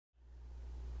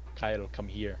Kyle, come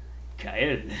here.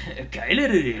 Kyle. Come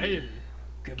here.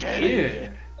 Come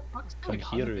here.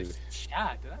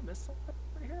 Chat. Did I miss something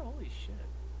over here? Holy shit.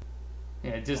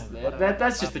 Yeah, just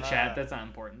that's just the chat. That's not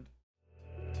important.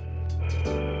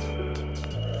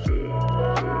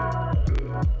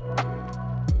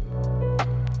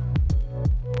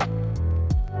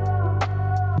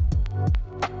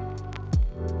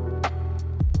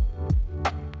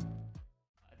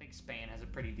 I think Spain has a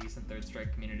pretty decent third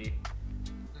strike community.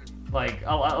 Like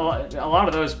a lot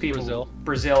of those people.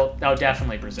 Brazil. Oh,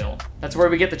 definitely Brazil. That's where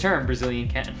we get the term Brazilian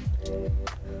Ken.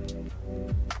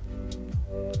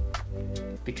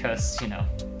 Because, you know,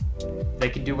 they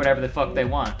can do whatever the fuck they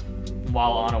want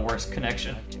while on a worse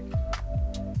connection.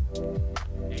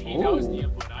 Yeah, he knows the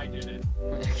input. I did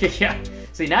it. Yeah.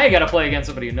 See, now you gotta play against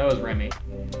somebody who knows Remy.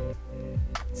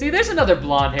 See, there's another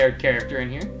blonde-haired character in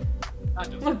here.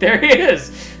 Look, there he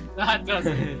is. That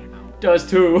doesn't. Does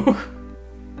too.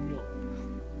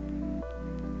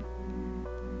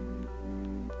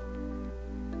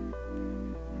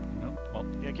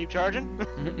 Keep charging?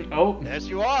 Oh. Yes,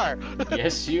 you are.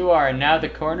 Yes, you are. And now the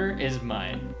corner is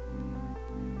mine.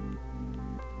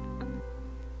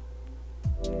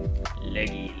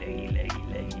 Leggy, leggy, leggy,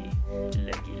 leggy.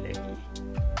 Leggy, leggy.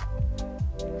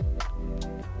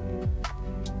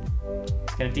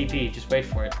 It's gonna DP. Just wait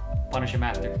for it. Punish him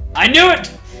after. I knew it!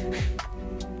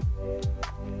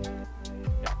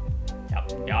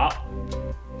 Yup.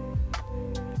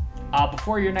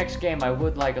 Before your next game, I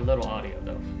would like a little audio,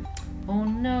 though. Oh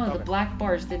no, okay. The black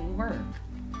bars didn't work.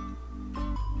 I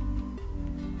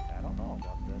don't know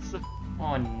about this.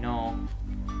 Oh no.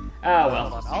 Ah,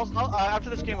 well. I'll after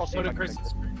this game, I'll see if I can fix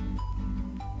it.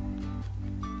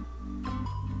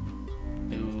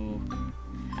 Ooh.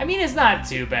 I mean, it's not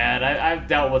too bad. I've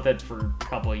dealt with it for a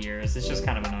couple of years. It's just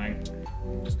kind of annoying.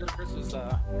 Just go to Chris's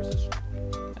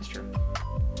That's true.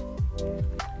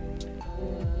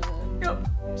 Yep.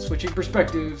 Switching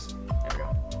perspectives. There we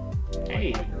go.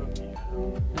 Hey.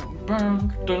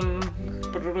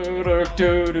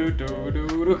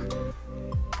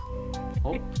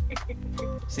 Oh.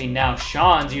 See, now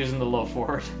Sean's using the low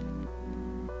forward.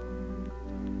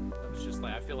 That was just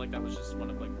like, I feel like that was just one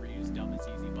of like Ryu's dumbest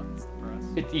easy buttons to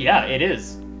press. Yeah, it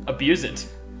is. Abuse it.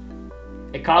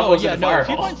 It combos yeah, into no, fireball. if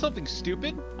you find something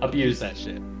stupid, abuse that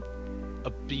shit.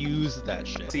 Abuse that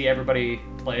shit. See everybody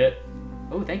play it.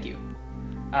 Oh, thank you.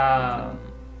 No.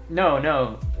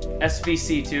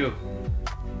 SVC2.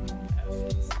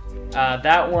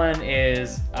 That one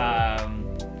is, I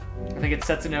think it's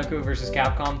Setsunoku versus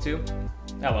Capcom 2.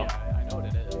 Oh well. Yeah, I know what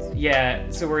it is. Yeah,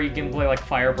 so where you can play like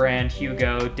Firebrand,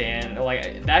 Hugo, Dan,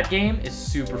 like that game is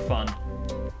super fun.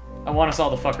 I want us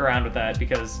all to fuck around with that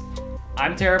because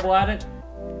I'm terrible at it.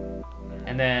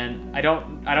 And then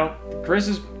Chris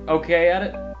is okay at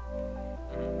it.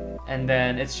 And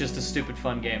then it's just a stupid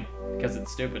fun game because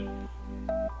it's stupid.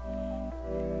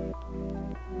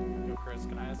 Yo, Chris,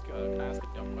 can I ask a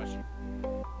dumb question?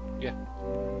 Yeah.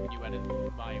 When you edit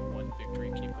my one victory,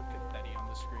 can you put confetti on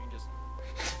the screen?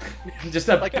 Just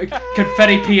a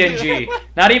confetti PNG.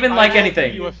 Not even like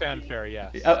anything. You a fanfare,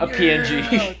 yes. A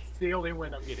PNG. It's the only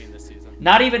win I'm getting this season.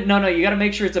 Not even, no, you gotta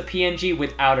make sure it's a PNG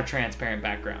without a transparent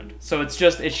background. So it's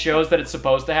just, it shows that it's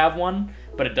supposed to have one,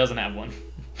 but it doesn't have one.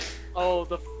 Oh,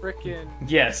 the frickin'...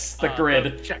 Yes, the grid.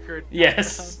 The checkered...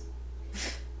 Yes.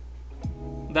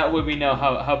 That way we know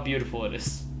how beautiful it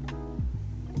is.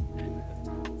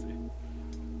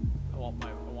 I want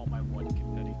my one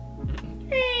confetti.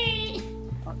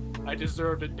 I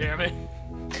deserve it, damn it.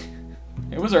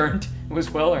 It was earned. It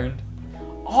was well earned.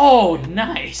 Oh,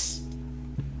 nice.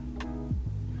 There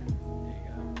you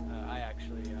go. I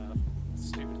actually,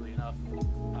 stupidly enough,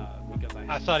 because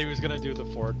I thought he was gonna do the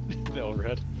Ford, the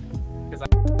overhead. Because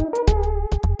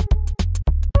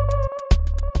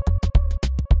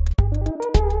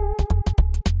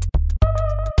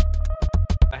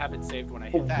I have it saved when I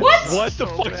hit that. What? What the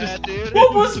fuck just, dude?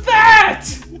 What was that?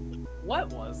 What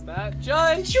was that,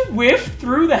 Judge? Did you whiff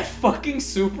through that fucking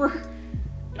super?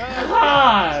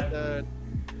 God.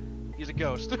 He's a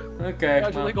ghost. Okay.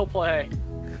 Judge, Well, legal play.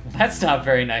 that's not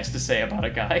very nice to say about a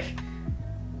guy.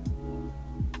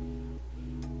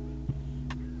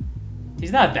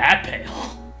 He's not that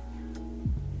pale.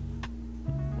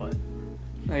 What?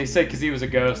 No, you said because he was a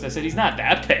ghost. I said he's not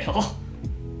that pale.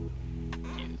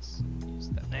 He's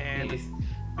that man.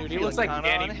 Dude, he looks like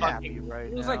Danny fucking... right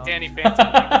He looks now. like Danny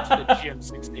Phantom when he went to the gym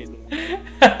 6 days a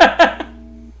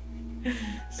week.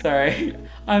 Sorry,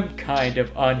 I'm kind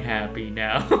of unhappy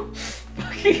now.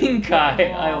 Fucking Kai,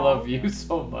 I love you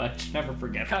so much. Never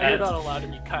forget Kai, that. you're not allowed to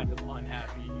be kind of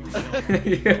unhappy.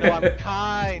 Yeah. No, I'm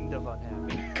kind of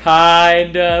unhappy.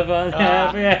 kind of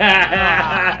unhappy.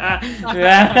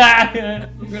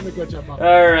 I'm gonna go jump off.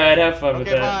 Alright, have fun with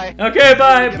Okay, that. bye. Okay,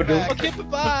 bye. Get back. Ba-doom. Okay,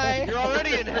 bye. You're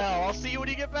already in hell. I'll see you when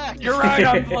you get back. You're right,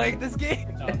 I'm playing this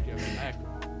game. No, I'm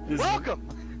kidding. Welcome.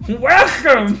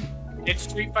 Welcome. It's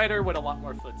Street Fighter with a lot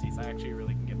more footsies. I actually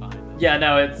really can get behind this. Yeah,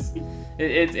 no, it's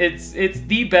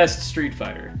the best Street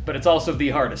Fighter, but it's also the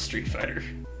hardest Street Fighter.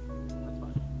 That's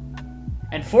fine.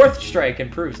 And Fourth Strike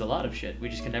improves a lot of shit. We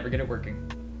just can never get it working.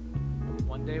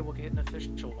 One day we'll get an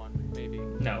official one, maybe.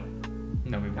 No,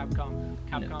 we won't. Capcom,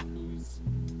 No.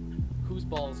 whose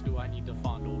balls do I need to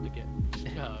fondle to get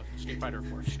Street Fighter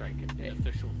 4 Strike an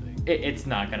official thing? It's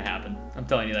not gonna happen. I'm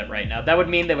telling you that right now. That would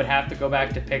mean they would have to go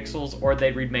back to pixels, or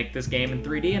they'd remake this game in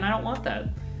 3D, and I don't want that.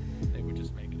 They would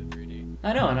just make it a 3D.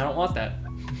 I know, and I don't want that.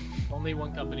 Only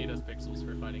one company does pixels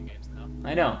for fighting games now,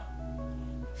 I know.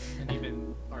 and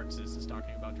even ArcSys is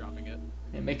talking about dropping it.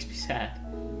 It makes me sad.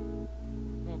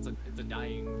 Well, it's a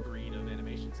dying breed of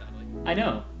animation, sadly. I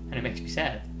know, and it makes me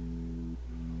sad.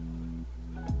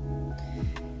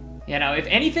 Yeah, now, if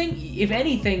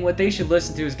anything, what they should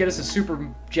listen to is get us a Super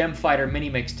Gem Fighter Mini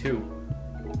Mix 2.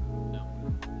 No.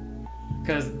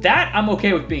 Because that, I'm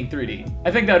okay with being 3D.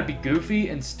 I think that would be goofy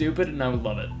and stupid, and I would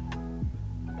love it.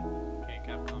 Okay,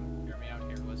 Capcom, hear me out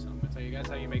here. Listen, I'm gonna tell you guys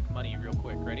how you make money real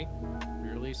quick. Ready?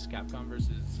 Re-release Capcom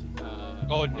versus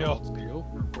Oh, no. Worlds 2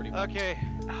 for 40 bucks. Okay.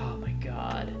 Oh my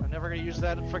god. I'm never gonna use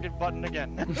that freaking button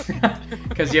again.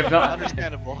 Because you've not.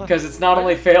 Understandable. Because it's not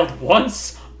only failed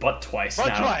once, but twice But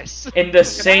now. twice. In the Can I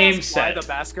same ask why set. the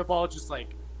basketball just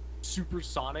like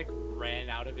supersonic ran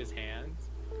out of his hands?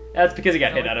 That's because he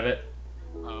got hit out of it.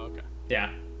 Oh, okay.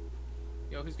 Yeah.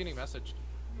 Yo, who's getting messaged?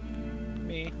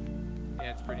 Me.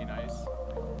 Yeah, it's pretty nice.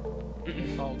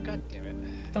 Oh, god damn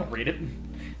it. Don't read it.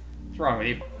 What's wrong with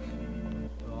you?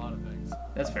 A lot of things.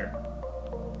 That's fair.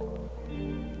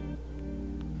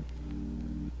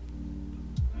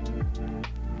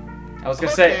 I was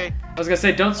gonna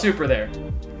say, don't super there.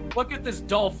 Look at this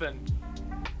dolphin.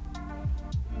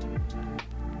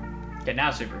 Okay,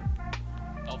 now super.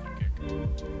 Dolphin kick.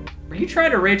 Were you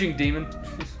trying to Raging Demon?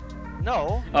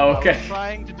 No. Oh, okay. I was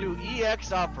trying to do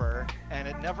EX upper, and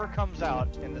it never comes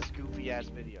out in this goofy ass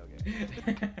video game.